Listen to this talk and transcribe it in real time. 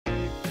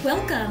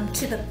Welcome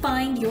to the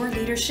Find Your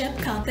Leadership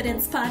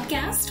Confidence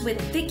podcast with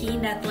Vicki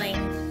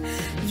Noethling.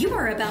 You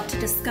are about to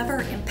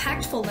discover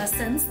impactful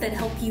lessons that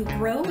help you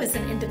grow as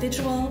an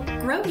individual,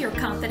 grow your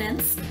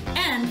confidence,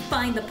 and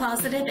find the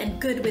positive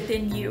and good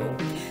within you,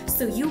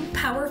 so you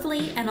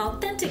powerfully and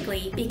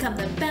authentically become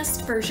the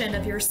best version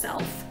of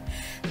yourself.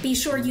 Be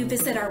sure you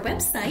visit our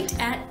website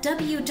at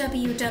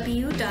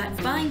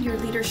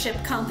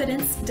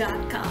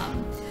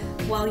www.findyourleadershipconfidence.com.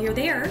 While you're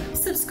there,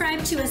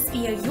 subscribe to us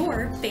via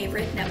your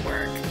favorite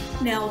network.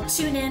 Now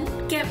tune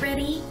in, get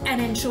ready,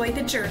 and enjoy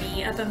the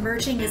journey of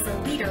emerging as a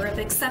leader of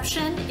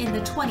exception in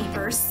the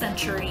 21st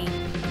century.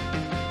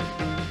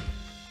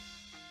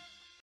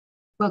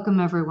 Welcome,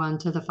 everyone,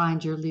 to the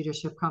Find Your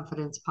Leadership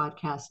Confidence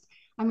podcast.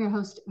 I'm your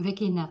host,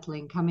 Vicki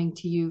Noethling, coming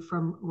to you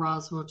from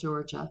Roswell,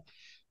 Georgia.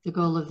 The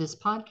goal of this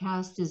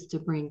podcast is to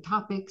bring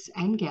topics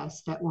and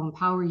guests that will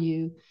empower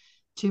you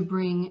to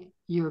bring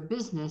your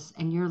business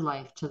and your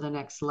life to the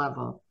next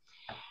level.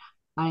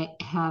 I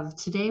have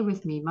today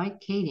with me Mike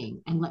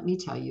Kaeding, and let me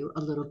tell you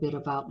a little bit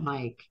about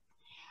Mike.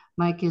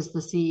 Mike is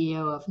the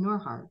CEO of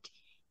Norhart.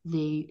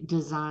 They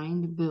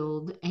design,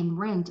 build, and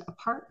rent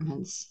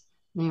apartments.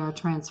 They are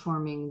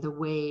transforming the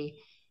way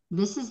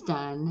this is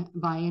done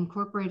by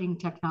incorporating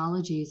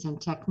technologies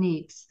and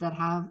techniques that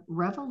have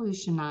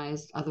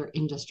revolutionized other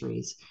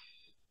industries.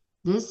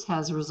 This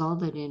has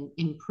resulted in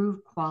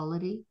improved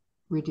quality,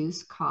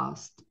 reduced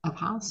cost of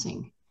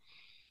housing.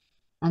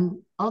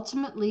 And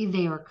ultimately,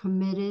 they are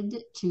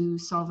committed to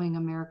solving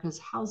America's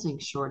housing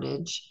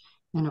shortage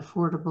and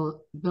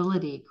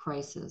affordability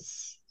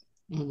crisis.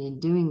 And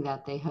in doing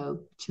that, they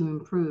hope to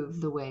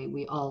improve the way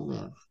we all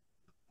live.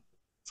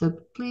 So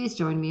please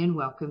join me in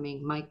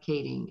welcoming Mike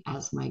Kaeding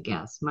as my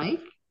guest.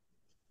 Mike?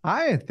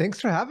 Hi, thanks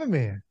for having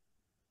me.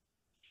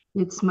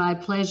 It's my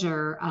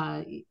pleasure.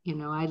 I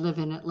live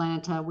in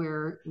Atlanta,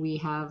 where we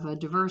have a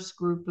diverse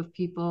group of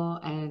people,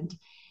 and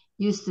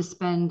used to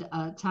spend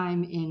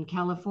time in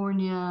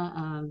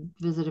California,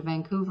 visited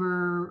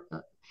Vancouver,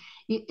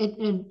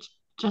 and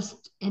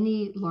just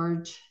any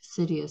large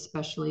city,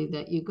 especially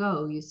that you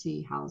go, you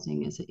see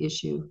housing as an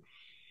issue.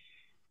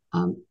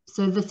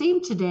 So the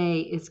theme today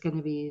is going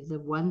to be the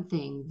one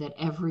thing that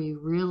every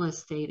real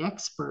estate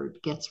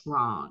expert gets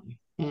wrong,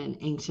 and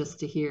anxious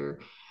to hear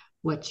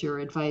what your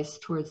advice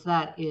towards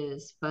that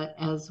is. But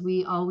as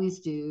we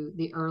always do,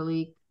 the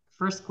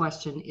first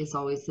question is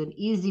always an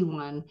easy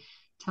one.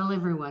 Tell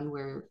everyone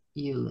where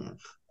you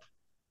live.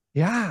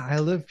 Yeah, I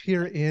live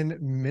here in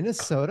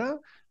Minnesota.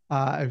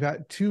 I've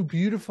got two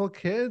beautiful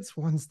kids.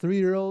 One's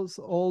 3-year-old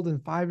old and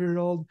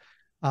 5-year-old.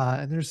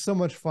 And there's so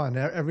much fun.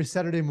 Every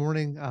Saturday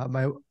morning,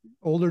 my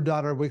older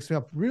daughter wakes me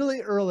up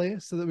really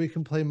early so that we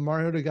can play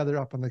Mario together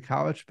up on the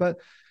couch. But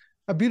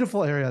a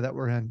beautiful area that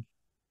we're in.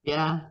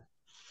 Yeah.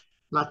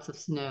 Lots of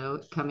snow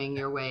coming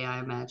your way, I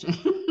imagine.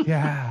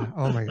 Yeah.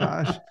 Oh my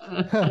gosh.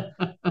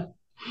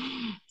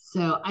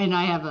 So, and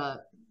I have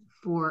a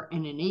 4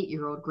 and an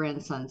 8-year-old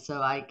grandson,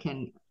 so I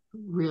can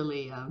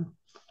really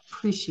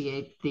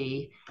appreciate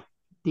the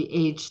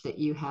age that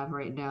you have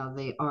right now.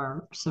 They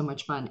are so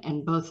much fun,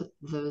 and both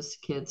those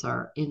kids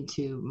are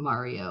into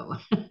Mario.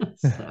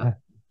 So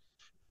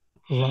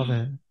Love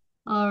it.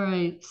 All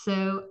right,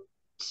 so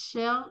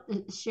share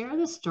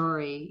the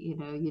story.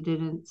 You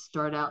didn't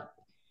start out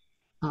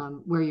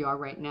where you are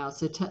right now,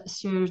 so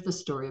share the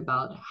story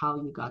about how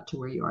you got to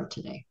where you are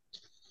today.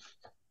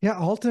 Yeah,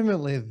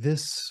 ultimately,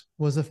 this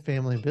was a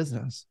family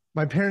business.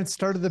 My parents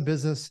started the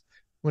business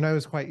when I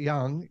was quite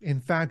young. In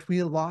fact,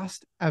 we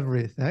lost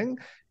everything,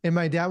 and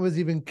my dad was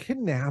even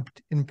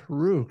kidnapped in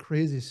Peru.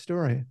 Crazy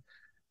story.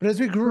 But as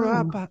we grew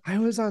up, I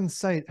was on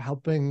site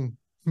helping,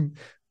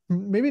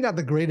 maybe not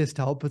the greatest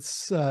help, but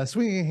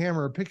swinging a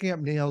hammer, picking up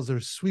nails, or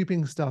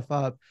sweeping stuff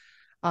up.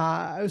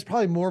 I was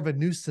probably more of a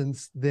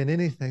nuisance than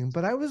anything,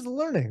 but I was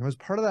learning. I was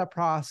part of that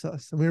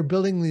process, and we were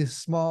building these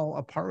small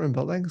apartment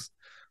buildings.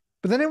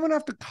 But then I went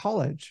off to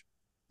college,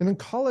 and in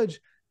college,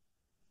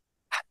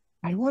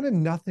 I wanted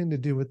nothing to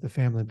do with the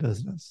family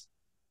business.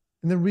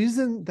 And the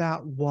reason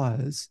that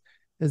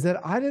is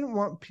that I didn't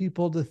want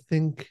people to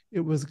think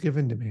it was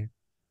given to me.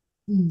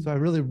 So I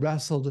really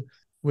wrestled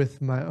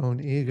with my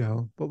own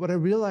ego. But what I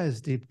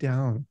realized deep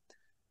down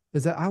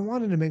is that I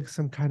wanted to make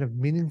some kind of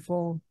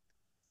meaningful,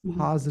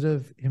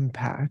 positive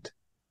impact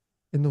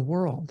in the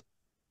world.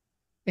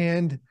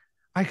 And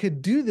I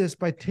could do this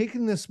by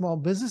taking this small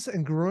business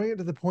and growing it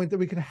to the point that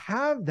we could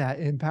have that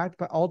impact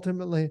by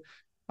ultimately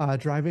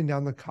driving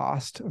down the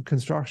cost of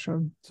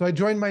construction. So I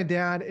joined my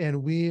dad,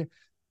 and we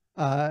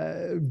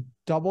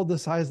doubled the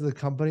size of the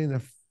company in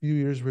the few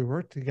years we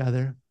worked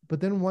together. But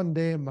then one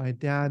day, my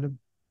dad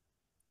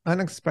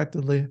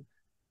unexpectedly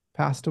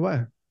passed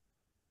away.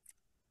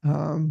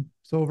 So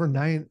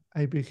overnight,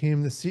 I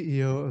became the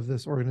CEO of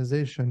this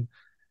organization.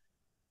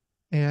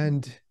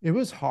 And it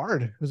was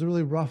hard. It was a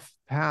really rough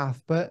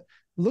path. But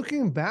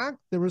looking back,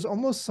 there was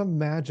almost some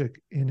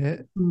magic in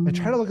it. I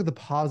try to look at the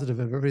positive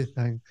of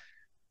everything.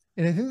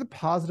 And I think the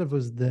positive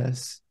was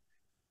this: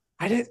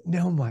 I didn't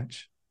know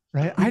much.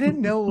 right? I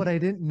didn't know what I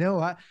didn't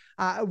know.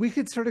 We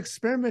could start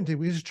experimenting.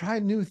 We just try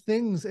new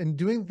things and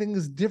doing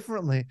things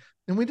differently.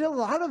 And we did a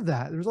lot of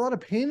that. There was a lot of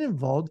pain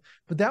involved,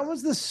 but that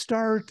was the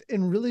start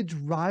in really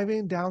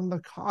driving down the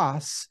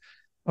costs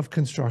of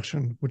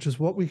construction, which is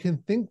what we can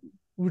think,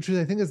 which is,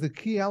 I think, is the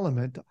key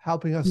element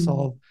helping us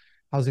solve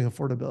housing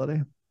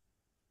affordability.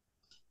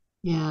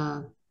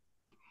 Yeah.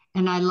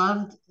 And I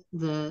loved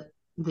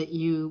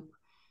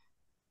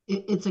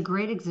it's a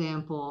great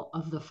example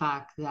of the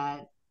fact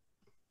that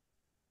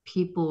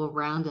people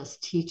around us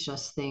teach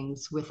us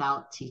things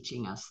without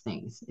teaching us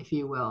things, if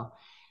you will.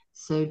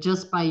 So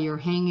just by your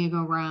hanging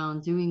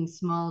around doing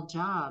small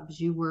jobs,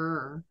 you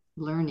were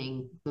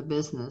learning the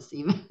business,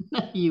 even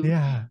though you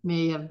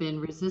may have been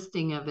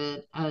resisting of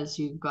it as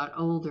you got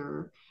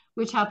older,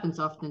 which happens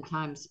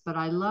oftentimes. But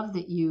I love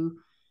that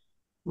you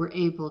were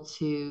able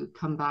to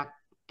come back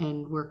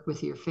and work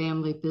with your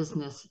family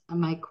business. And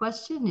my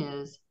question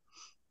is,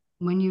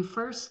 when you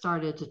first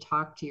started to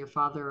talk to your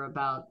father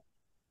about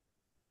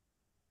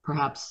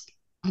perhaps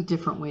a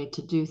different way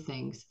to do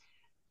things,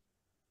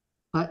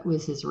 what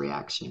was his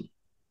reaction?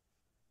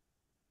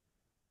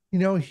 You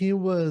know, he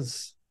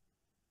was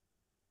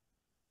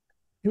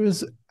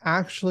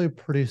actually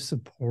pretty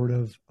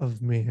supportive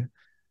of me.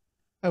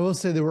 I will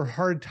say there were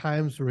hard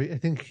times where I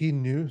think he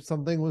knew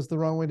something was the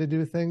wrong way to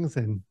do things,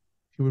 and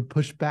he would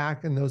push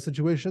back in those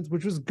situations,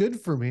 which was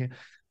good for me.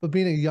 But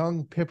being a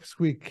young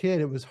pipsqueak kid,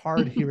 it was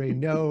hard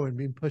hearing no and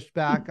being pushed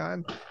back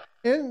on.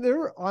 And there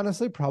were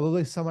honestly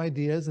probably some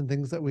ideas and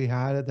things that we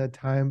had at that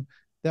time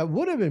that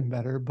would have been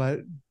better.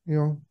 But, you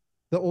know,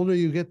 the older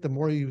you get, the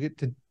more you get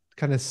to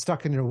kind of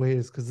stuck in your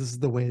ways because this is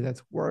the way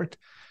that's worked.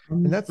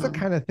 And that's the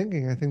kind of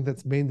thinking I think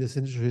that's made this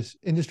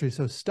industry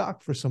so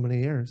stuck for so many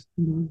years.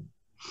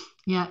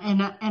 Yeah.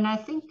 And I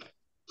think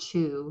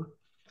too,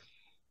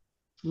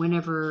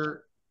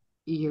 whenever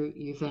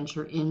you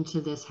venture into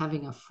this,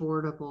 having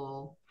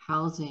affordable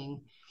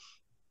housing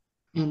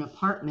and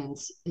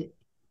apartments,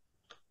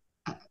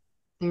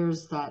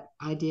 there's that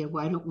idea,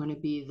 well, I don't want to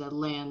be the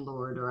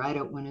landlord, or I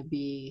don't want to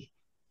be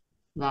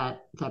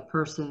that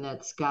person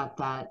that's got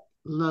that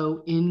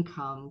low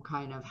income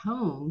kind of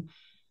home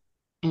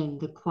and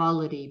the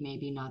quality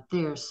maybe not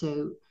there.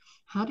 So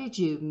how did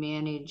you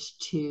manage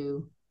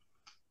to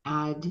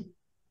add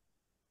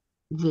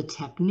the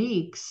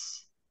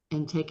techniques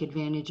and take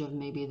advantage of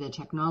maybe the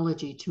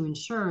technology to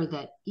ensure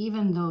that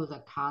even though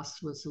the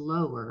cost was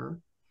lower,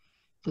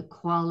 the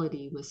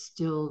quality was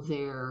still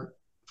there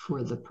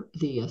for the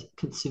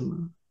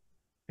consumer?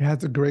 Yeah,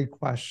 that's a great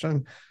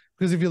question.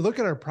 Because if you look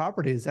at our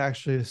properties,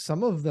 actually,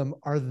 some of them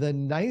are the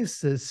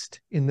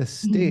nicest in the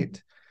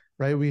state,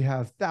 right? We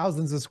have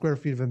thousands of square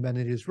feet of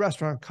amenities,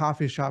 restaurant,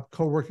 coffee shop,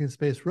 co-working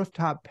space,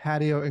 rooftop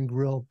patio and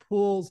grill,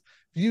 pools,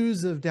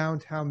 views of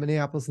downtown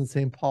Minneapolis and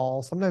St.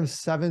 Paul, sometimes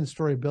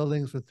 7-story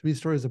buildings with 3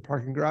 stories of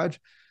parking garage,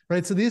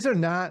 right? So these are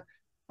not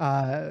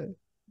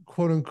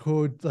quote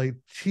unquote like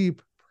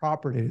cheap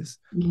properties.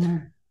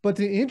 But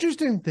the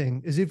interesting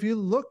thing is if you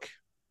look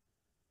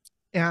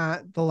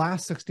at the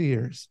last 60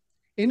 years,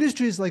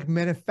 industries like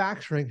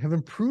manufacturing have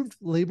improved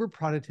labor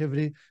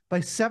productivity by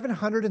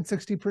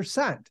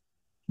 760%.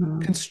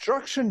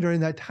 Construction during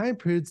that time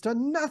period has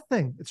done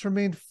nothing. It's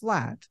remained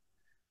flat.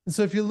 And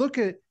so if you look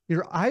at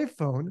your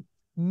iPhone,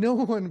 no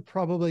one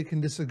probably can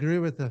disagree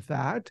with the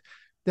fact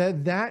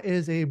that that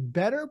is a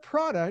better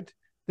product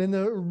than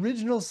the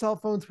original cell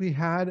phones we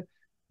had,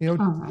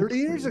 30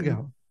 years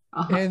ago.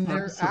 And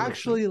they're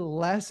actually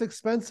less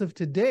expensive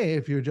today,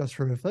 if you adjust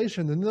for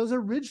inflation, than those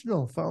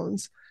original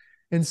phones.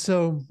 And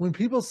so when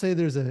people say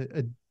there's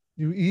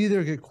you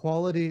either get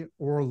quality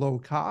or low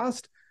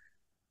cost,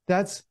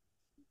 that's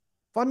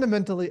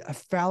fundamentally a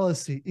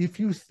fallacy if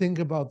you think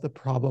about the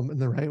problem in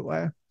the right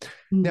way.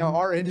 Now,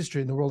 our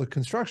industry in the world of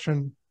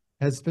construction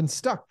has been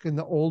stuck in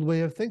the old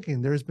way of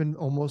thinking. There's been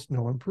almost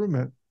no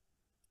improvement.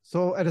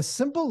 So at a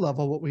simple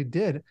level, what we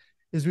did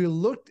is we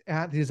looked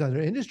at these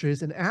other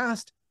industries and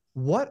asked,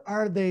 what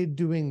are they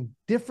doing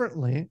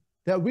differently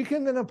that we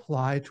can then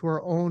apply to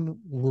our own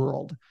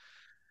world?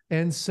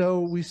 And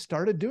so we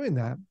started doing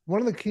that. One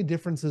of the key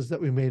differences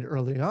that we made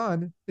early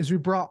on is we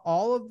brought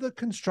all of the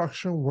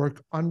construction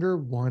work under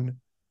one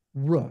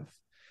roof.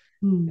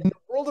 In the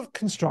world of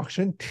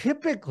construction,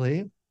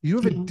 typically you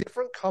have a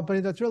different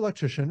company that's your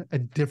electrician, a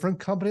different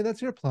company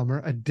that's your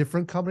plumber, a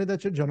different company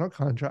that's your general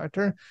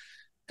contractor.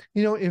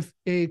 If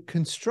a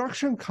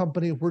construction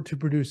company were to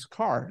produce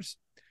cars,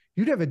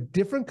 you'd have a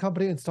different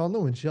company installing the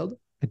windshield,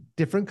 a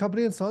different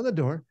company installing the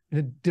door, and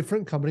a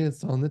different company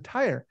installing the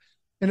tire.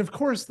 And of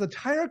course, the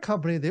tire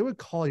company, they would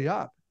call you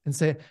up and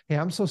say, hey,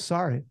 I'm so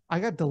sorry. I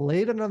got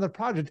delayed on another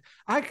project.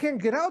 I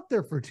can't get out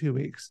there for 2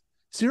 weeks.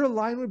 So your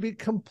line would be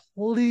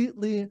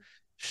completely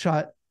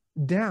shut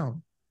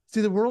down.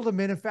 See, the world of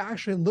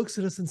manufacturing looks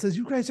at us and says,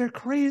 you guys are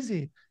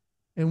crazy.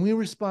 And we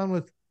respond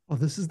with, well,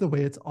 this is the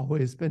way it's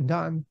always been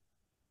done.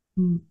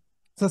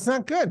 So it's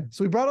not good.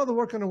 So we brought all the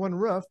work under one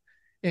roof.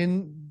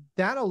 And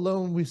that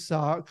alone, we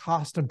saw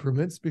cost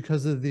improvements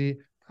because of the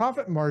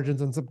profit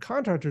margins on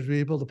subcontractors. We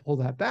were able to pull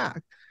that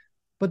back.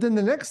 But then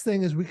the next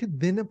thing is we could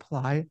then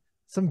apply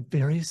some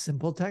very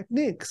simple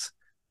techniques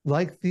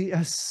like the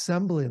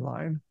assembly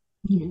line.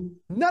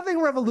 Nothing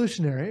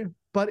revolutionary,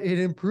 but it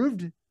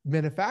improved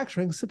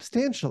manufacturing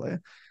substantially.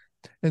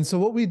 And so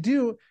what we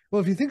do,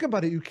 well, if you think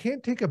about it, you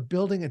can't take a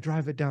building and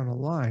drive it down a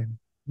line.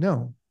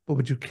 No, but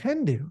what you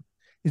can do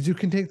is you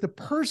can take the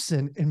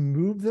person and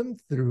move them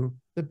through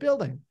the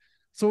building.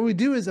 So what we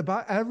do is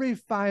about every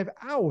 5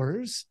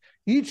 hours,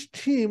 each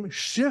team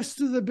shifts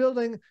through the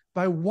building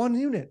by 1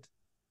 unit.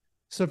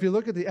 So if you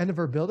look at the end of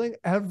our building,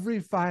 every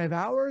 5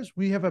 hours,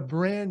 we have a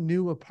brand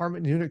new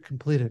apartment unit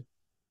completed.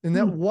 And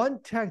that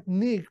one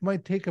technique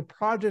might take a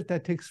project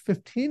that takes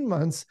 15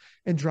 months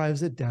and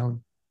drives it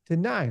down to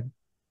 9.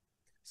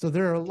 So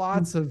there are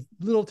lots of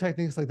little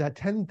techniques like that,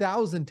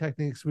 10,000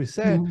 techniques we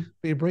say,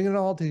 but you bring it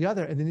all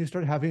together and then you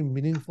start having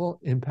meaningful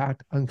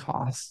impact on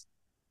costs.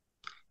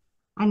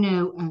 I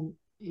know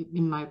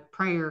in my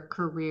prior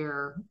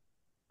career,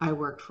 I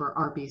worked for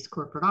Arby's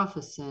corporate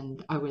office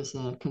and I was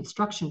a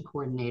construction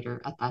coordinator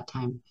at that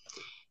time.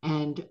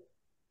 And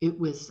it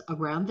was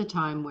around the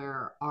time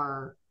where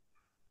our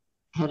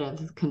head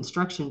of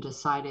construction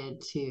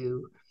decided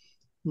to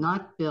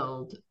not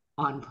build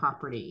on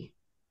property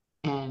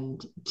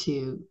and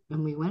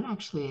we went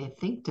actually, I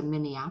think, to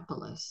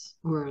Minneapolis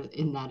or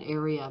in that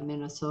area,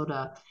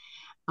 Minnesota,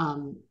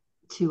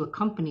 to a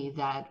company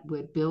that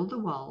would build the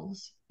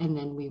walls and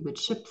then we would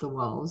ship the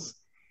walls.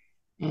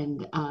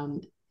 And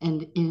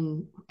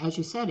as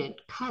you said,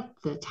 it cut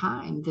the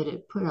time that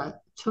it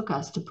took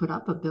us to put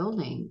up a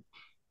building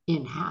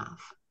in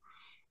half.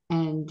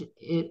 And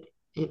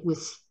it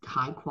was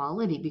high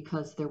quality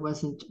because there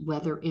wasn't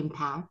weather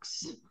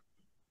impacts.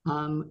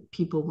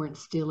 People weren't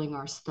stealing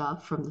our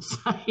stuff from the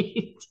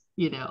site,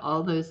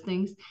 all those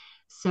things.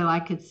 So I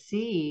could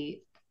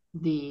see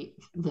the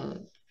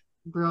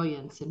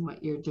brilliance in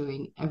what you're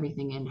doing,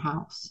 everything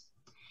in-house.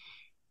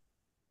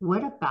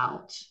 What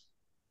about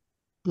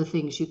the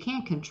things you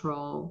can't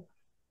control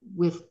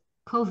with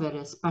COVID,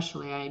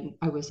 especially?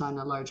 I was on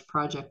a large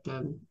project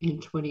in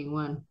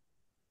 21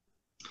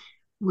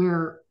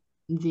 where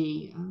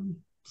the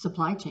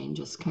supply chain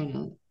just kind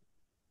of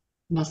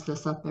messed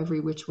us up every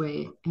which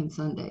way and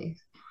Sunday.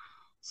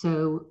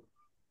 So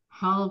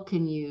how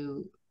can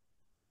you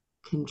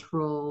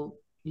control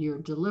your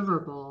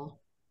deliverable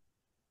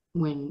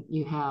when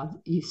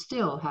you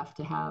still have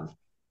to have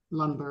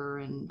lumber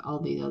and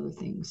all the other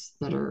things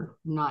that are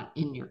not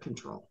in your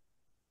control?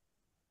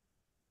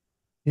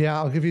 Yeah,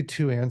 I'll give you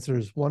 2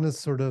 answers. One is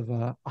sort of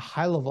a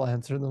high-level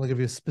answer, and then I'll give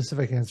you a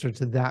specific answer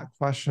to that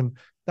question.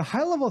 The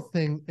high-level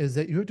thing is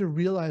that you have to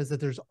realize that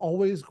there's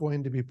always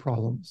going to be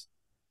problems.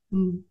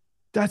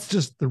 That's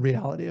just the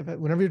reality of it.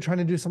 Whenever you're trying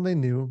to do something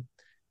new,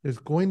 there's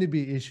going to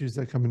be issues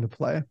that come into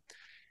play.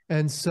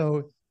 And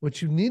so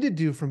what you need to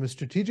do from a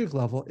strategic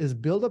level is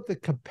build up the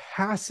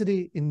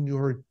capacity in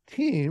your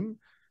team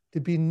to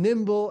be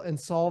nimble and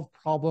solve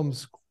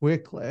problems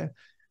quickly.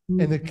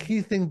 And the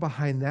key thing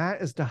behind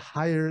that is to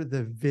hire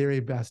the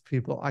very best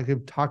people. I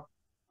could talk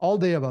all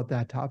day about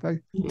that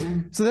topic.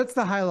 So that's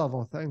the high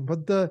level thing.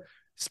 But the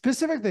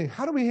specific thing,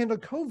 how do we handle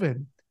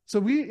COVID?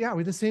 So we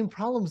had the same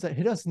problems that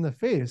hit us in the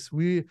face.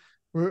 We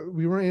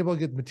weren't able to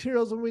get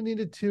materials when we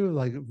needed to.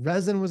 Like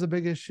resin was a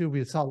big issue.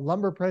 We saw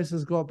lumber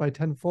prices go up by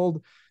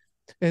 10-fold.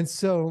 And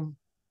so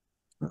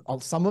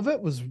some of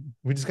it was,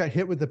 we just got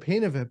hit with the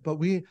pain of it. But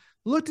we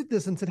looked at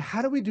this and said,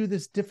 how do we do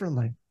this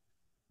differently?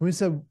 And we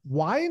said,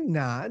 why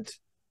not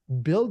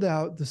build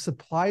out the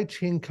supply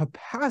chain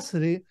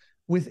capacity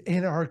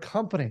within our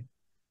company?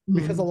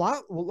 Because a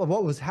lot of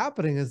what was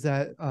happening is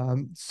that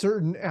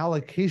certain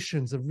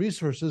allocations of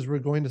resources were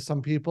going to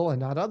some people and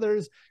not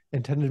others,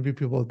 and tended to be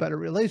people with better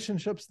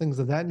relationships, things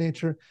of that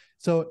nature.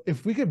 So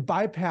if we could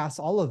bypass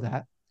all of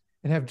that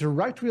and have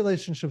direct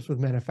relationships with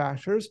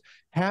manufacturers,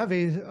 have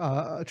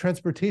a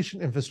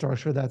transportation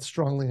infrastructure that's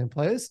strongly in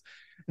place,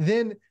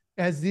 then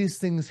as these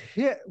things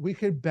hit, we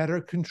could better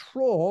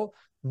control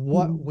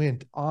what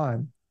went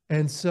on.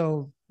 And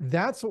so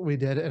that's what we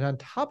did. And on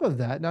top of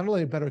that, not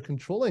only better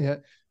controlling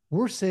it,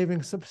 we're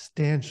saving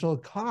substantial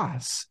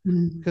costs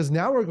because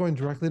now we're going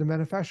directly to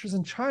manufacturers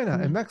in China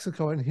and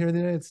Mexico and here in the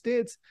United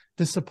States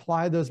to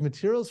supply those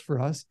materials for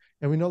us.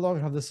 And we no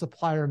longer have the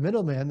supplier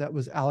middleman that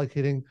was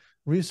allocating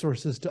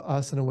resources to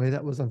us in a way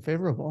that was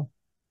unfavorable.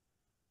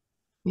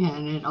 Yeah,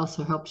 and it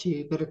also helps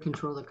you better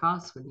control the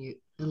costs when you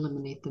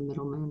eliminate the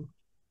middleman.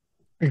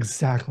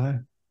 Exactly.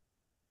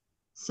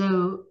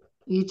 So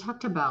you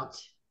talked about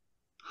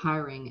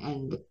hiring,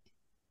 and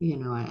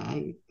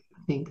I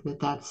think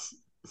that's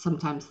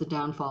sometimes the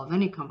downfall of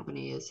any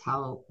company is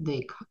how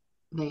they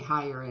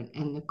hire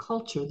and the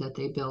culture that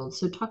they build.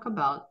 So talk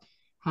about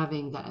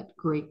having that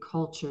great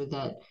culture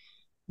that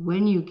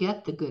when you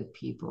get the good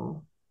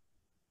people,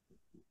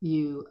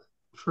 you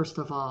first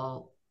of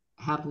all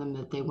have them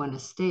that they want to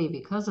stay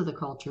because of the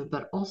culture,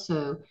 but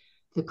also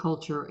the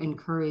culture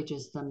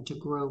encourages them to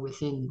grow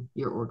within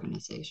your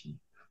organization.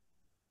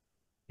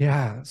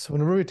 Yeah. So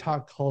whenever we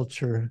talk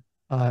culture,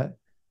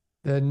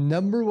 the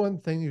number one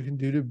thing you can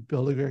do to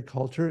build a great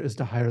culture is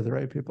to hire the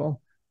right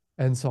people.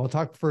 And so I'll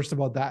talk first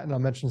about that, and I'll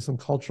mention some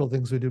cultural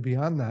things we do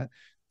beyond that.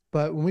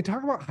 But when we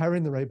talk about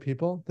hiring the right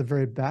people, the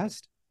very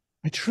best,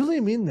 I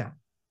truly mean that.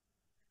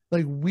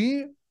 Like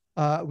we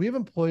have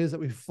employees that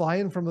we fly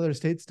in from other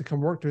states to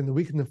come work during the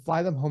week and then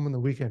fly them home on the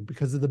weekend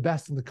because they're the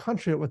best in the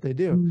country at what they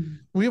do.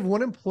 We have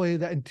one employee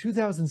that in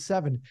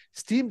 2007,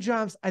 Steve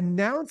Jobs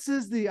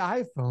announces the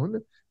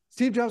iPhone.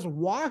 Steve Jobs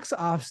walks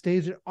off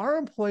stage and our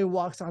employee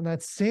walks on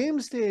that same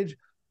stage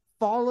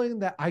following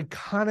that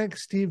iconic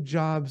Steve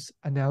Jobs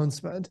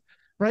announcement,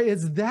 right?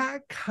 It's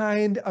that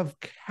kind of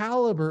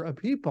caliber of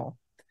people.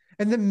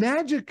 And the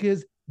magic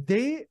is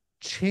they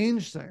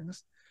change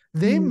things.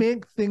 They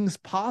make things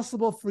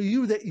possible for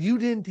you that you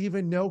didn't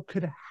even know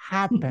could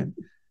happen.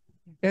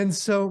 And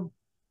so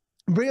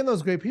bring in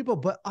those great people,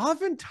 but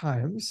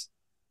oftentimes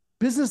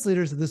business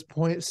leaders at this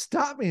point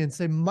stop me and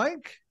say,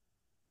 Mike,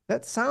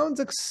 that sounds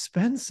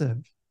expensive.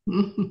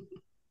 The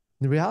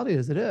reality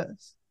is it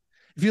is.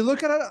 If you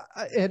look at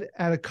it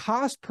at a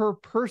cost per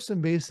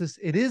person basis,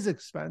 it is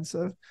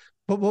expensive.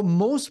 But what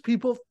most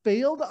people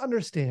fail to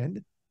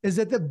understand is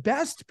that the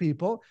best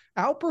people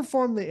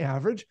outperform the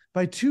average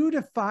by 2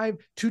 to 5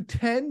 to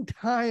 10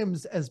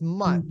 times as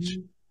much.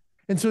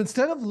 And so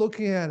instead of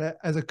looking at it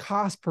as a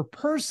cost per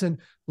person,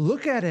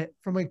 look at it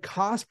from a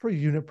cost per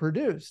unit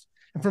produced.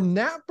 And from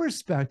that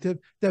perspective,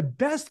 the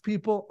best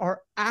people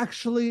are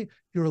actually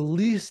your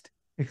least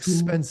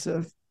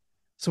expensive.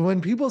 So when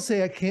people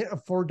say, I can't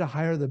afford to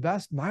hire the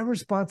best, my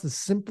response is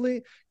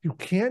simply, you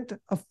can't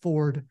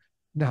afford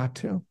not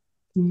to.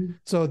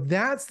 So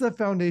that's the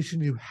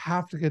foundation. You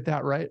have to get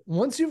that right.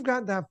 Once you've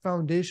got that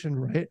foundation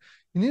right,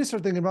 you need to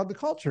start thinking about the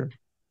culture.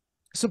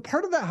 So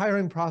part of that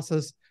hiring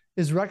process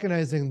is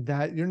recognizing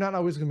that you're not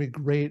always going to be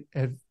great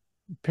at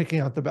picking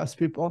out the best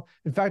people.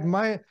 In fact,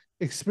 my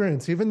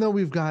experience, even though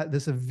we've got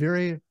this a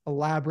very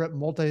elaborate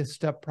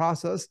multi-step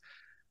process,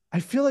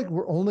 I feel like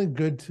we're only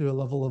good to a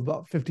level of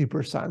about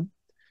 50%.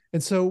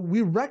 And so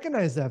we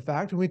recognize that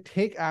fact and we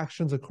take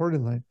actions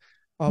accordingly.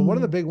 One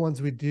of the big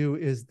ones we do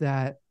is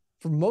that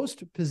for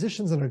most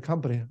positions in our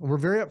company, and we're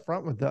very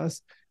upfront with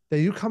this,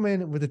 that you come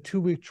in with a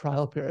 2-week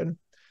trial period.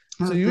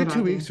 So you get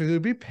 2 weeks, you're going to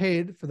be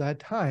paid for that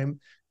time.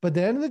 But at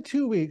the end of the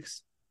 2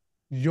 weeks,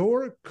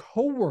 your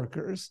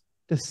coworkers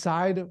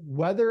decide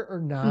whether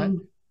or not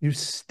you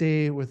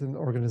stay within the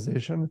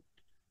organization.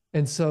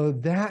 And so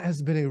that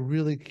has been a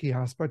really key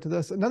aspect of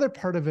this. Another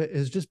part of it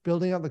is just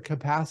building out the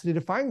capacity to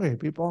find great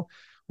people.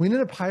 We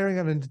ended up hiring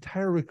an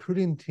entire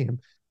recruiting team,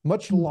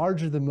 much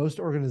larger than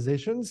most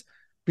organizations,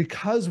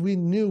 because we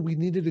knew we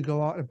needed to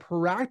go out and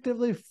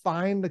proactively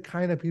find the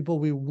kind of people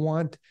we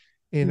want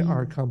in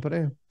our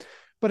company.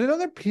 But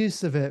another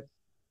piece of it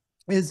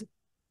is,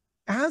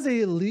 as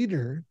a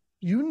leader,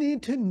 you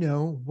need to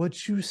know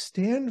what you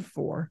stand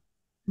for.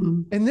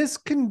 And this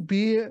can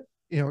be,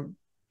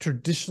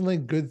 traditionally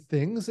good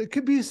things. It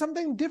could be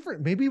something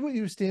different. Maybe what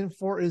you stand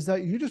for is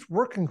that you just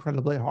work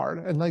incredibly hard.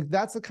 And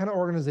that's the kind of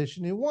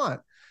organization you want.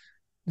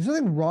 There's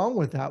nothing wrong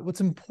with that. What's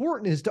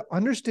important is to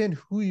understand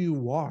who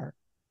you are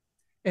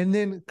and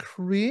then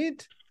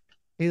create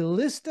a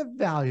list of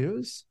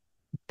values,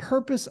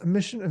 purpose,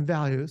 mission, and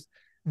values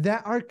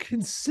that are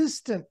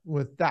consistent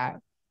with that.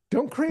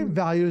 Don't create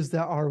values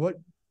that are what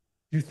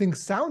you think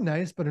sound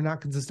nice, but are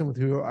not consistent with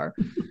who you are.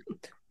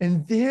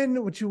 And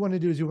then what you want to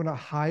do is you want to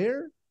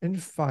hire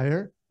and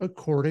fire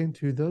according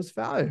to those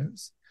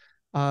values.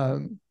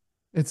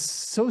 It's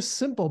so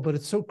simple, but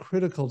it's so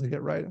critical to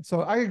get right.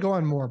 So I could go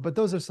on more, but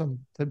those are some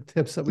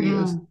tips that we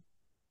use.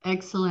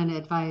 Excellent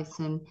advice.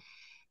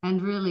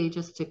 And really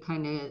just to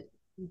kind of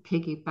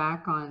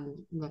piggyback on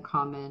the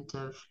comment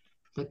of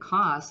the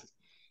cost,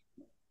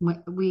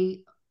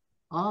 we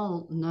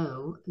all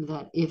know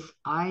that if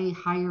I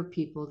hire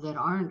people that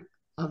aren't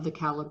of the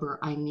caliber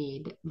I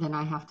need, then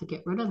I have to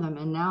get rid of them.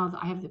 And now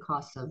I have the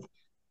cost of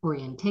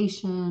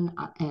orientation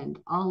and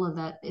all of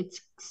that.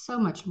 It's so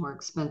much more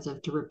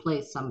expensive to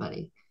replace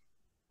somebody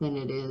than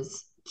it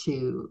is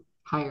to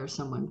hire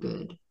someone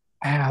good.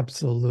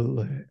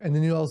 Absolutely. And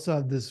then you also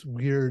have this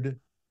weird,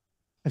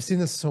 I've seen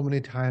this so many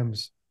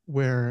times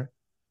where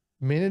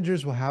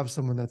managers will have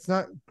someone that's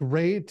not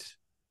great.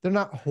 They're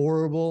not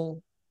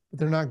horrible, but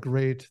they're not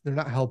great. They're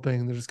not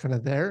helping. They're just kind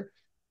of there.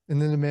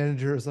 And then the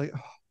manager is like, oh,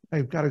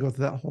 I've got to go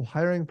through that whole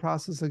hiring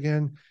process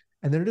again.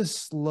 And they're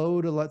just slow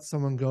to let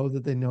someone go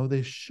that they know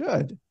they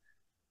should.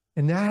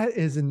 And that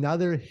is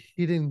another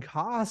hidden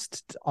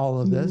cost to all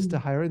of this, to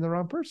hiring the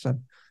wrong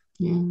person.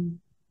 Yeah.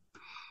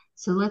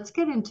 So let's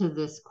get into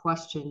this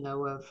question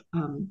though of,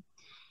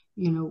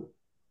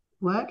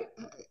 what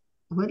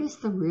is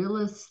the real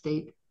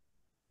estate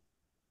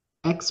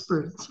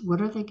experts?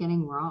 What are they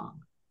getting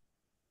wrong?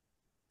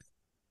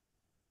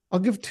 I'll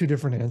give two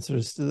different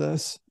answers to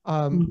this.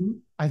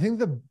 I think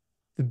the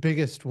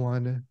biggest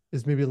one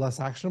is maybe less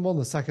actionable, and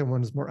the second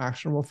one is more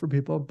actionable for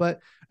people.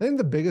 But I think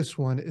the biggest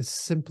one is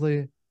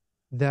simply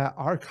that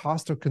our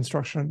cost of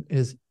construction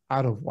is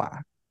out of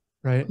whack,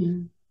 right?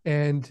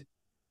 And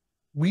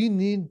we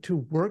need to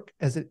work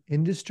as an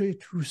industry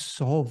to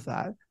solve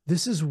that.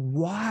 This is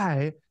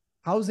why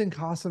housing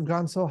costs have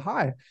gone so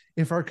high.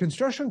 If our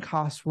construction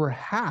costs were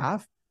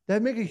half,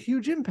 that'd make a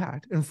huge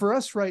impact. And for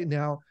us right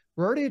now,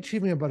 we're already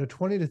achieving about a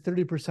 20 to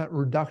 30%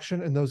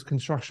 reduction in those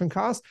construction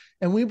costs.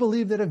 And we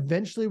believe that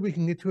eventually we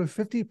can get to a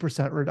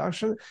 50%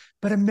 reduction.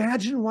 But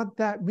imagine what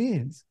that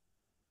means.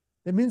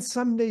 It means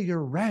someday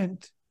your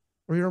rent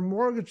or your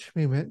mortgage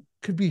payment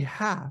could be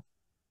half.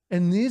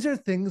 And these are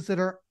things that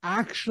are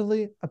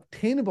actually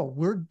obtainable.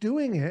 We're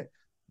doing it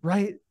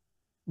right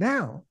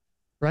now,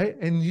 right?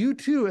 And you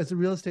too, as a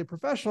real estate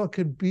professional,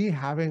 could be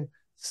having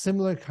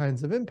similar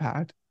kinds of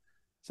impact.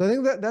 So I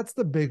think that that's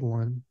the big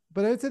one.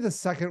 But I'd say the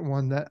second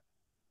one that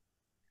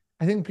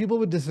I think people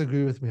would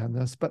disagree with me on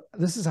this, but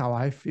this is how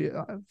I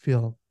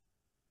feel.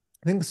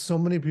 I think so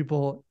many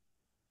people,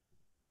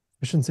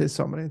 I shouldn't say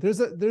so many, there's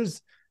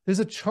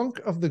a chunk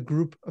of the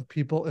group of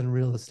people in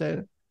real estate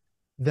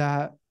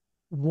that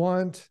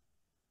want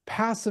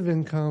passive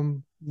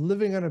income,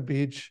 living on a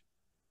beach,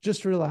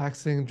 just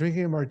relaxing,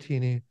 drinking a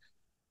martini.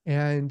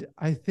 And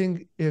I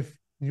think if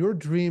your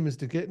dream is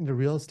to get into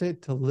real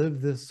estate, to live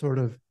this sort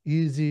of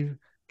easy,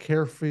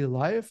 carefree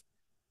life,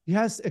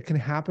 yes, it can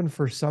happen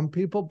for some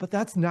people, but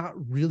that's not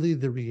really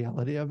the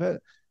reality of it.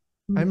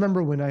 Mm-hmm. I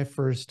remember when I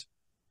first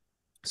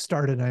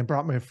started, I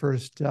bought my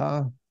first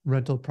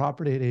rental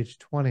property at age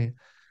 20.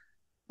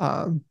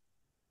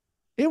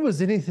 It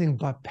was anything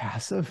but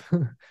passive.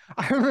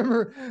 I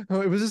remember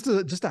it was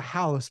just a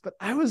house, but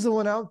I was the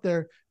one out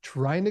there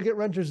trying to get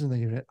renters in the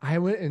unit. I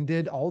went and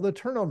did all the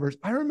turnovers.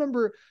 I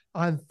remember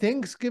on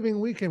Thanksgiving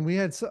weekend, we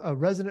had a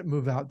resident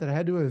move out that I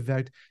had to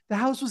evict. The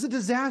house was a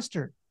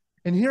disaster.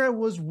 And here I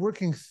was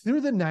working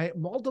through the night,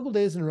 multiple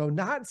days in a row,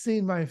 not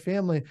seeing my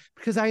family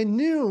because I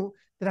knew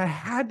that I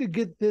had to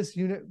get this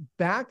unit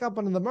back up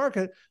onto the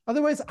market.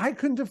 Otherwise, I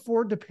couldn't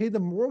afford to pay the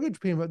mortgage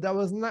payment that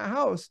was in that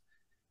house.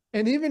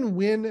 And even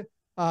when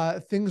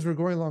things were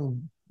going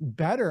along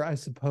better, I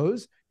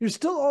suppose, you're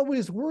still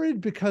always worried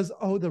because,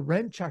 oh, the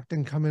rent check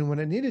didn't come in when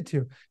it needed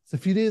to. It's a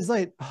few days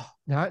late. Oh,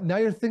 now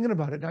you're thinking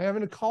about it. Now you're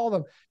having to call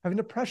them, having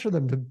to pressure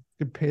them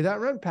to pay that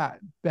rent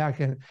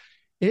back in.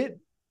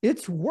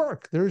 It's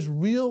work. There's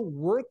real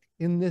work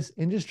in this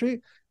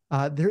industry.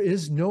 There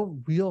is no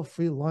real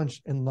free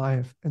lunch in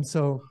life. And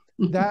so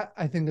that,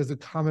 I think, is a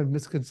common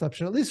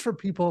misconception, at least for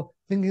people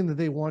thinking that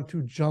they want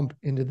to jump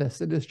into this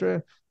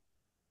industry.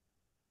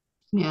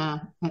 Yeah.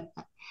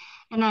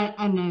 And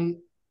I know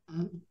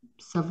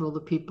several of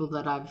the people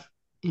that I've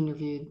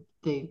interviewed,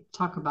 they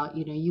talk about,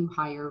 you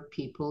hire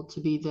people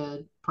to be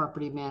the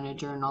property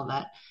manager and all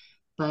that,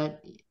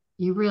 but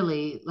you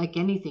really, like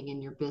anything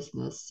in your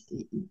business,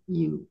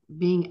 you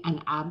being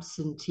an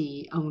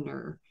absentee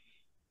owner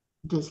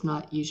does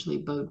not usually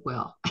bode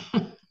well.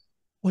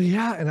 Well,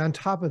 yeah. And on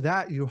top of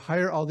that, you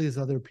hire all these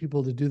other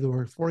people to do the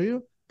work for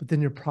you, but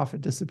then your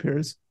profit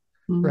disappears,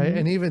 right?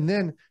 And even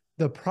then,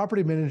 the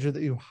property manager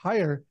that you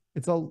hire,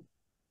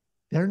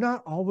 they're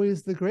not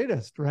always the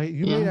greatest, right?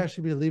 You may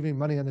actually be leaving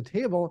money on the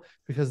table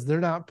because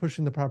they're not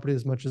pushing the property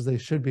as much as they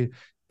should be.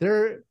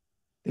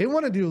 They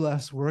want to do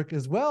less work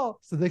as well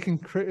so they can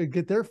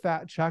get their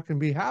fat check and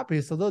be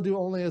happy. So they'll do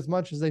only as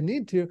much as they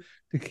need to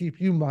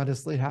keep you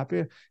modestly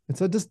happy. And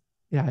so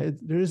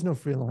there is no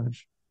free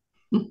lunch.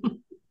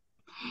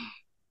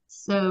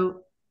 So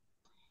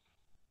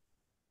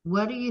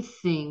what do you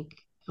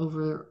think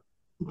over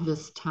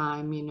this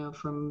time,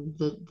 from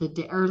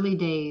the early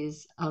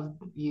days of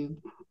you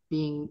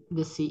being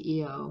the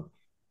CEO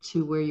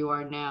to where you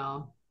are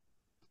now,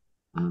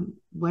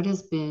 what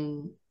has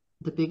been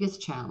the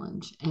biggest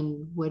challenge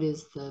and what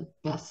is the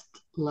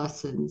best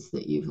lessons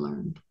that you've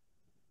learned?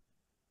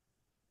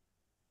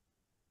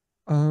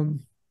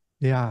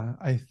 Yeah,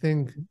 I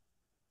think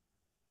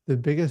the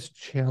biggest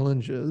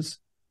challenges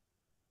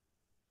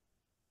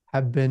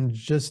have been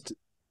just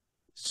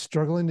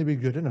struggling to be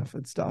good enough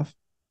at stuff,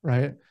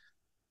 right?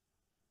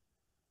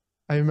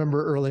 I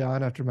remember early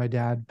on after my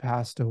dad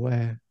passed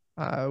away,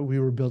 we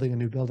were building a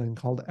new building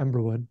called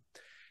Emberwood.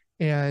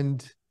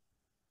 And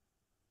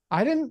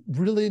I didn't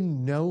really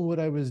know what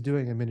I was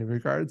doing in many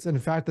regards. And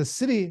in fact, the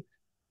city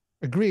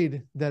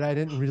agreed that I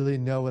didn't really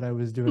know what I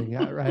was doing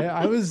yet, right?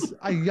 I was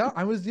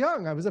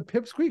young. I was a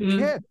pipsqueak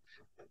kid.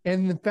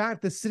 And in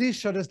fact, the city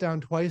shut us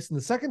down twice. And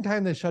the second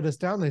time they shut us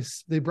down,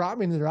 they brought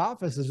me into their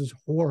office. This was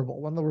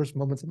horrible. One of the worst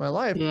moments of my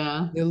life.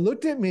 Yeah. They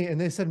looked at me and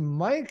they said,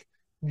 Mike,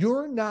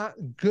 you're not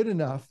good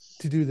enough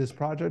to do this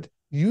project.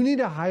 You need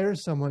to hire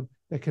someone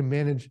that can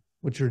manage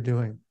what you're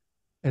doing.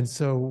 And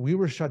so we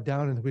were shut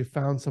down and we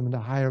found someone to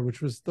hire,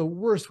 which was the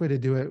worst way to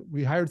do it.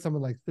 We hired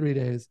someone like 3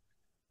 days,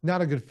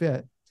 not a good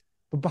fit.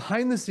 But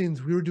behind the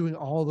scenes, we were doing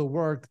all the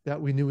work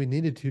that we knew we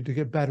needed to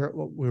get better at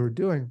what we were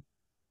doing.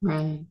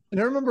 Right. And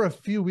I remember a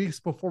few weeks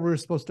before we were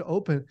supposed to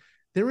open,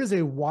 there was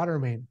a water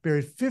main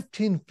buried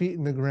 15 feet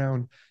in the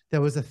ground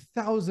that was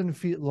 1,000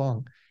 feet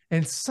long.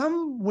 And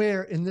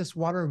somewhere in this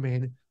water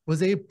main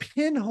was a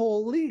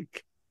pinhole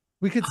leak.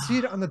 We could see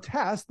it on the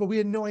test, but we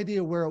had no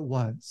idea where it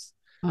was.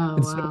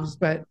 So we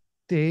spent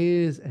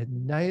days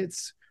and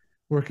nights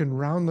working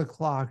round the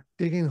clock,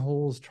 digging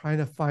holes, trying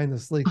to find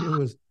this leak. It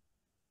was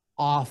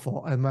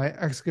awful. And my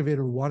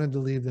excavator wanted to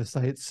leave the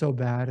site so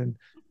bad. And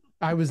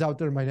I was out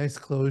there in my nice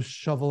clothes,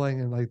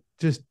 shoveling and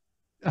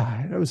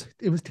it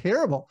was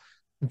terrible.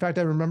 In fact,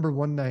 I remember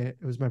one night,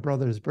 it was my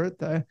brother's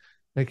birthday.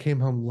 I came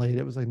home late.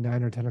 It was like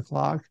 9 or 10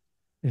 o'clock.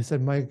 And he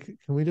said, Mike,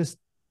 can we just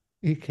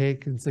eat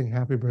cake and sing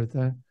happy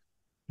birthday? And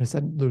I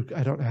said, Luke,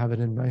 I don't have it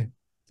in my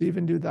to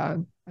even do that.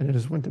 And I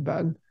just went to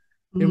bed.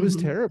 It was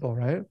terrible,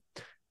 right?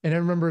 And I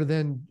remember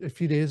then a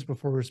few days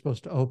before we were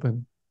supposed to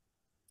open,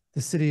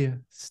 the city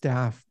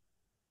staff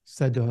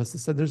said to us, they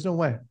said, there's no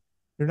way,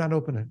 you're not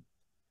opening.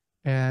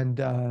 And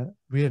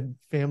we had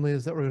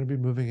families that were going to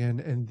be moving in,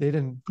 and they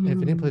didn't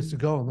have any place to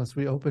go unless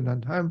we opened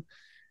on time.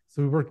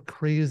 So we worked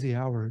crazy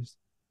hours.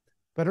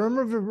 But I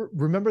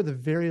remember the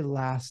very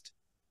last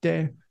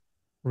day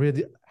where we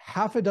had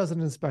half a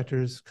dozen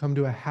inspectors come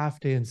to a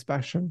half-day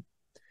inspection,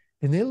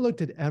 and they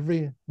looked at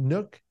every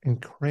nook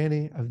and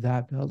cranny of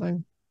that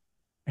building.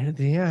 And at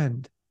the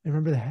end, I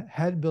remember the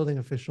head building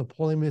official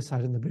pulling me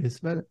aside in the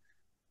basement,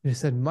 and he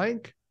said,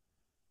 Mike,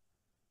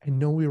 I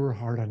know we were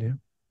hard on you,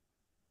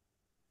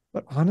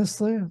 but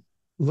honestly,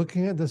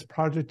 looking at this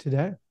project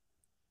today,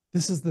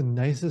 this is the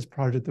nicest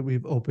project that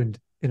we've opened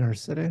in our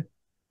city.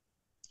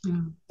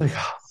 Yeah. Like,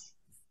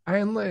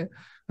 finally,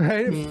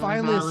 right? Yeah,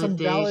 finally, some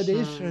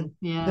validation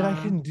that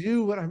I can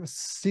do what I'm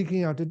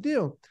seeking out to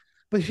do.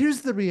 But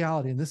here's the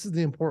reality, and this is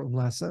the important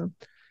lesson,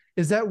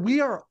 is that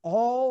we are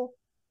all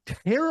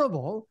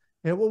terrible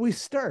at what we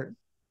start.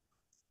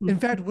 In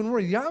fact, when we're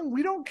young,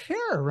 we don't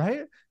care,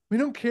 right? We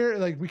don't care.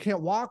 Like, we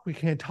can't walk, we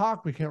can't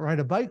talk, we can't ride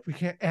a bike, we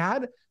can't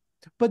add,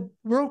 but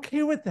we're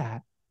okay with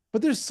that.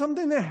 But there's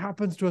something that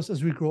happens to us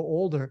as we grow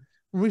older,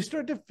 where we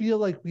start to feel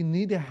like we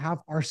need to have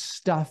our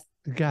stuff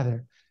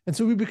together. And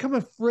so we become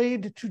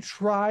afraid to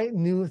try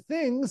new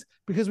things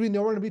because we know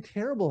we're going to be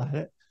terrible at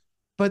it.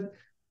 But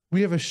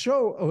we have a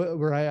show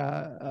where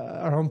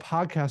our own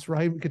podcast, where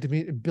I get to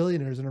meet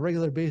billionaires on a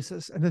regular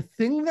basis. And the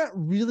thing that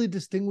really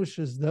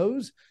distinguishes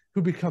those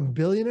who become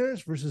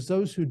billionaires versus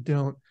those who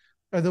don't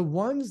are the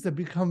ones that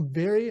become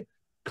very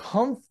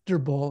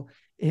comfortable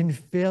in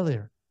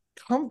failure,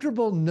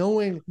 comfortable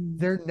knowing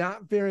they're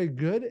not very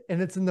good. And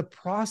it's in the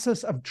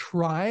process of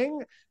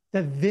trying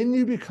that then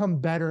you become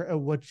better at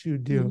what you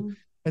do.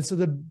 And so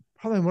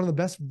probably one of the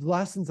best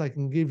lessons I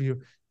can give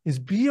you is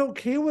be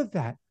okay with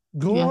that.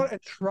 Go out and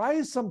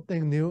try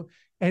something new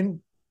and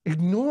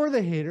ignore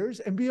the haters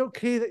and be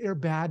okay that you're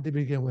bad to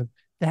begin with.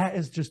 That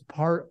is just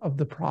part of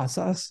the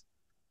process.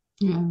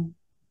 Yeah,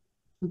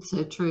 it's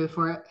so true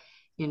for,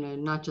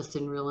 not just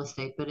in real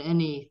estate, but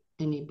any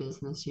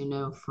business,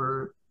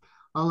 for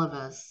all of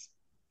us,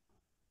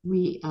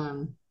 we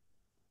have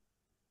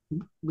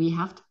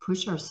to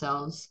push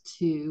ourselves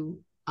to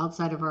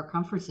outside of our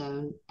comfort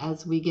zone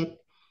as we get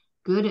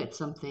good at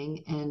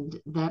something. And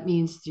that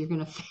means you're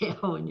going to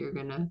fail and you're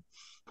going to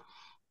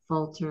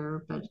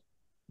falter, but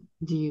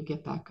do you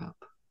get back up?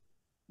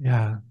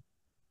 Yeah.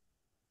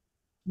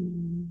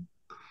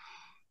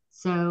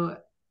 So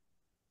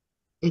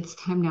it's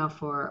time now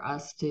for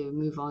us to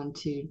move on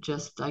to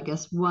just, I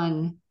guess,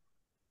 one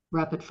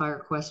rapid fire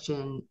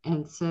question.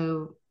 And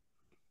so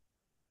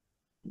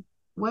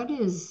what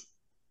is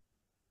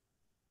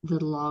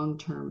the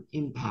long-term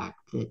impact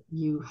that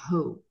you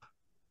hope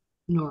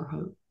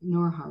Norhart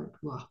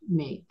will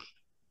make?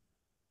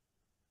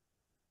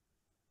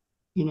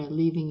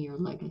 Leaving your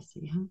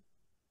legacy, huh?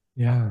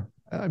 Yeah.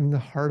 I mean, the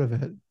heart of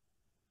it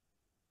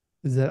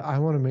is that I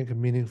want to make a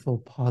meaningful,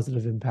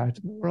 positive impact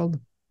in the world.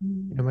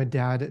 My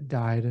dad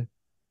died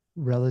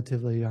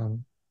relatively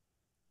young,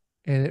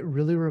 and it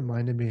really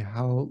reminded me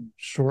how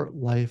short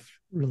life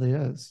really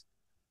is.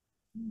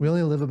 We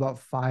only live about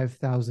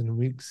 5,000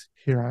 weeks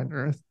here on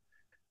Earth.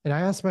 And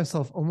I ask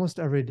myself almost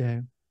every day,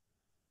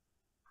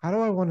 how do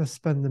I want to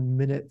spend the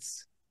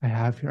minutes I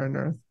have here on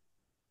Earth?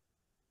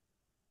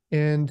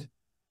 And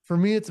for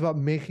me, it's about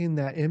making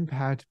that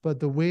impact. But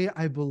the way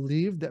I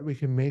believe that we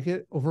can make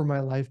it over my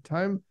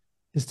lifetime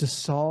is to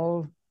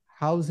solve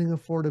housing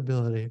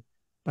affordability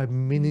by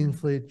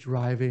meaningfully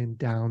driving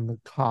down the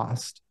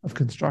cost of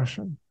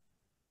construction.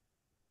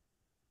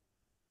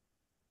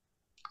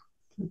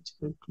 Such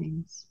good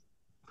things.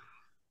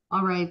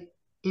 All right.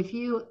 If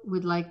you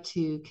would like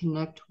to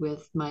connect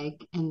with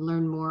Mike and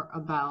learn more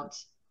about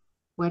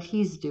what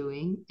he's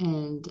doing,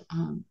 and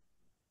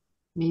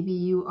maybe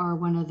you are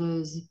one of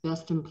those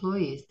best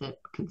employees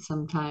that could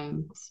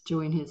sometimes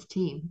join his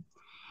team,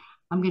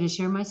 I'm going to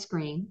share my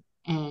screen,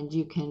 and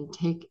you can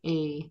take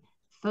a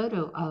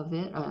photo of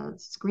it, a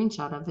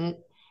screenshot of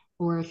it,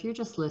 or if you're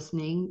just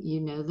listening,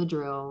 you know the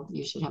drill.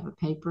 You should have a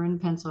paper and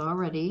pencil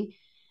already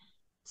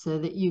so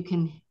that you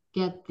can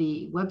get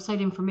the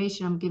website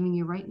information I'm giving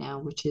you right now,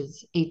 which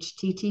is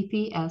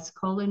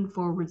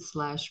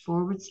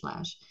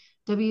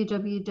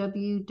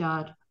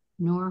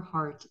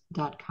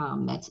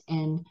https://www.norhart.com. That's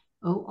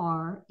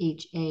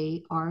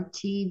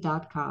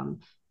NORHART.com.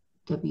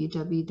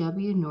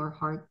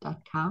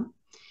 www.norhart.com.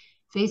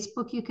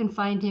 Facebook, you can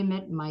find him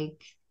at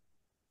Mike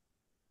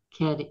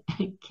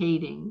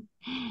Kaeding,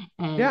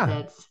 and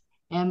that's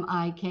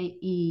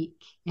MikeKaeding.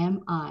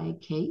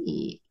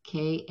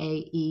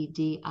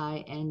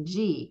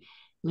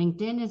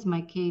 LinkedIn is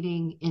Mike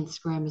Kaeding.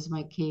 Instagram is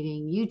Mike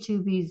Kaeding.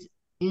 YouTube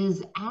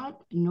is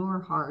at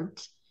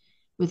Norhart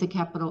with a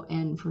capital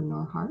N for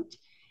Norhart.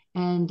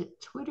 And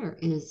Twitter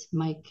is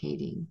Mike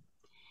Kaeding.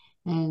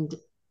 And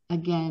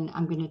again,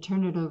 I'm going to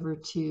turn it over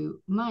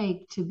to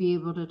Mike to be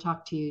able to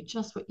talk to you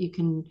just what you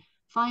can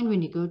find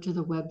when you go to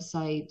the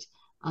website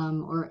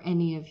or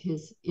any of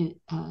his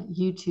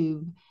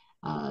YouTube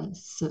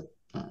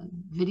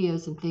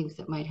videos and things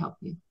that might help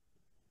you.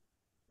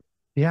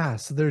 Yeah,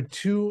 so there are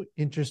two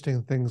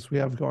interesting things we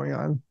have going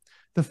on.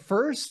 The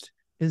first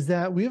is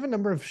that we have a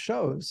number of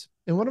shows,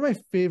 and one of my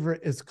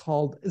favorite is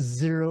called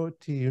Zero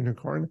to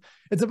Unicorn.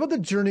 It's about the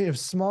journey of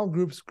small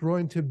groups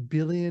growing to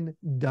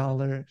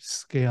billion-dollar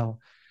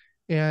scale.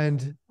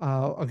 And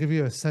I'll give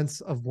you a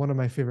sense of one of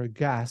my favorite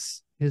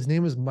guests. His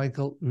name is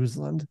Michael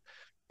Usland.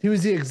 He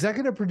was the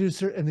executive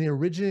producer and the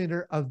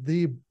originator of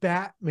the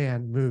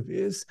Batman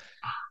movies.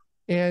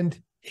 And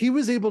he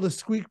was able to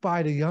squeak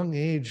by at a young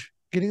age,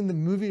 getting the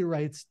movie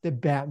rights to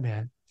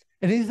Batman.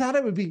 And he thought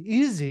it would be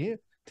easy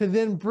to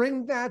then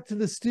bring that to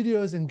the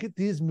studios and get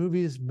these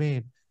movies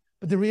made.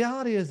 But the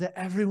reality is that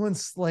everyone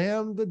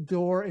slammed the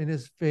door in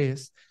his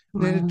face.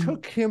 Wow. And it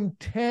took him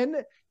 10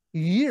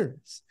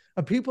 years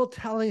of people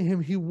telling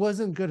him he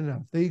wasn't good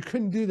enough, that he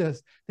couldn't do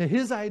this, that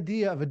his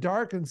idea of a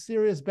dark and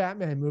serious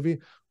Batman movie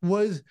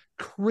was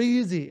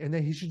crazy and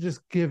that he should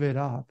just give it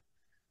up.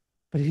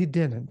 But he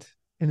didn't.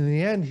 And in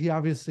the end, he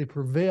obviously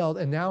prevailed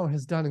and now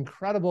has done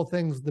incredible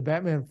things with the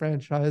Batman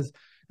franchise,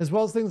 as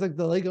well as things like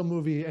the Lego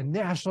movie and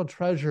National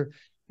Treasure,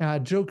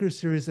 Joker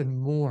series, and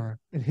more.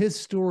 And his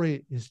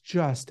story is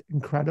just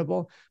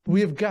incredible. But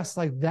we have guests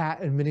like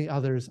that and many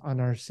others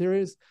on our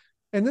series.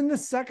 And then the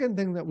second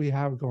thing that we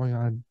have going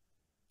on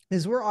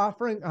is we're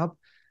offering up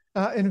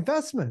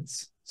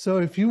investments. So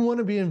if you want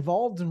to be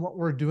involved in what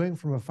we're doing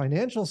from a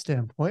financial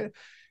standpoint,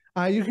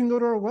 you can go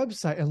to our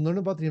website and learn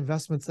about the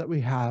investments that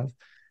we have.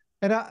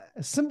 At a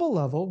simple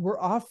level, we're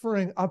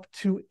offering up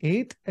to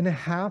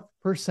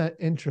 8.5%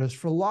 interest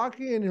for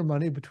locking in your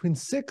money between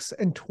 6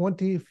 and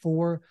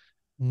 24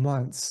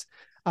 months.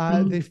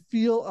 They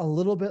feel a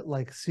little bit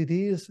like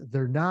CDs.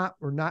 We're not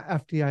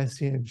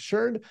FDIC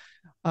insured,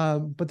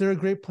 but they're a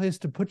great place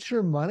to put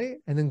your money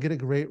and then get a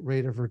great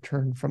rate of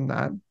return from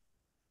that.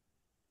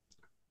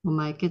 Well,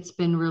 Mike, it's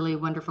been really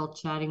wonderful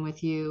chatting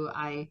with you.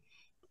 I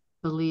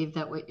believe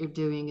that what you're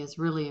doing is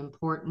really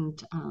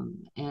important,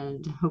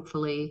 and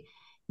hopefully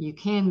you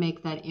can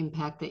make that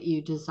impact that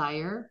you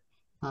desire,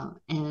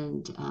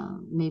 and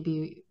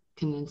maybe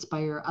can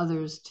inspire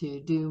others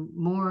to do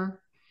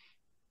more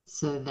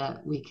so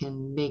that we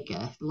can make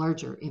a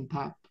larger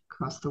impact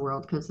across the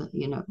world, because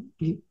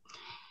you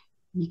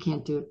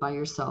can't do it by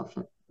yourself.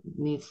 It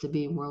needs to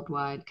be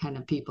worldwide kind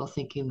of people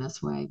thinking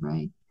this way,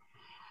 right?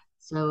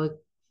 So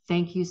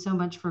thank you so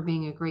much for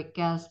being a great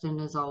guest. And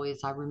as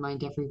always, I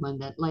remind everyone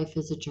that life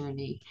is a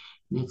journey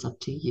and it's up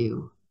to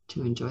you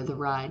to enjoy the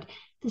ride.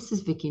 This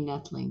is Vicki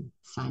Noethling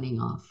signing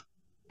off.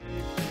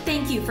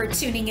 Thank you for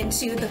tuning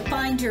into the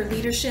Find Your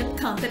Leadership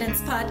Confidence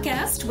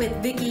podcast with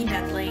Vicki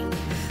Noethling,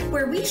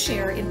 where we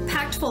share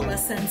impactful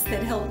lessons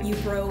that help you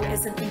grow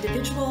as an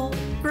individual,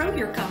 grow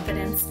your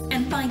confidence,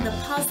 and find the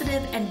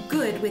positive and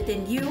good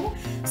within you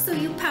so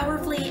you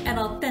powerfully and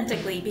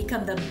authentically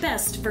become the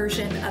best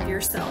version of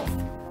yourself.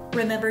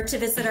 Remember to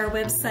visit our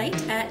website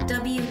at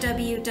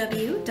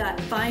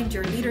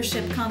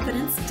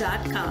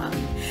www.findyourleadershipconfidence.com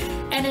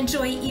and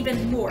enjoy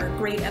even more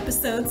great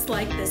episodes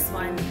like this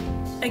one.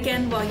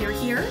 Again, while you're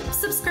here,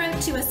 subscribe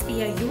to us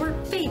via your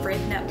favorite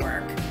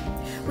network.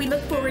 We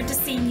look forward to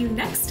seeing you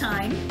next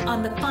time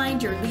on the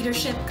Find Your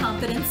Leadership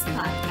Confidence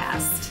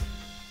podcast.